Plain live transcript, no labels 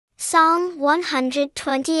Psalm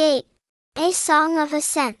 128. A Song of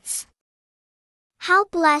Ascents. How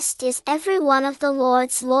blessed is every one of the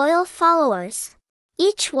Lord's loyal followers,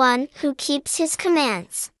 each one who keeps his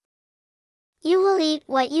commands. You will eat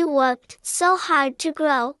what you worked so hard to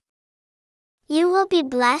grow. You will be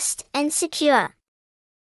blessed and secure.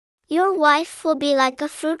 Your wife will be like a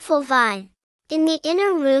fruitful vine in the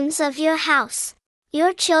inner rooms of your house.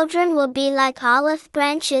 Your children will be like olive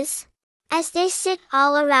branches as they sit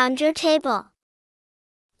all around your table.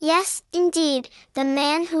 Yes, indeed, the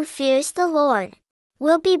man who fears the Lord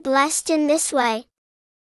will be blessed in this way.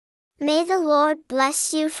 May the Lord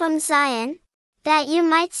bless you from Zion, that you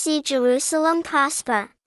might see Jerusalem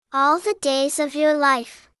prosper all the days of your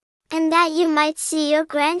life, and that you might see your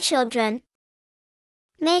grandchildren.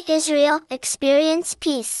 May Israel experience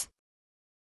peace.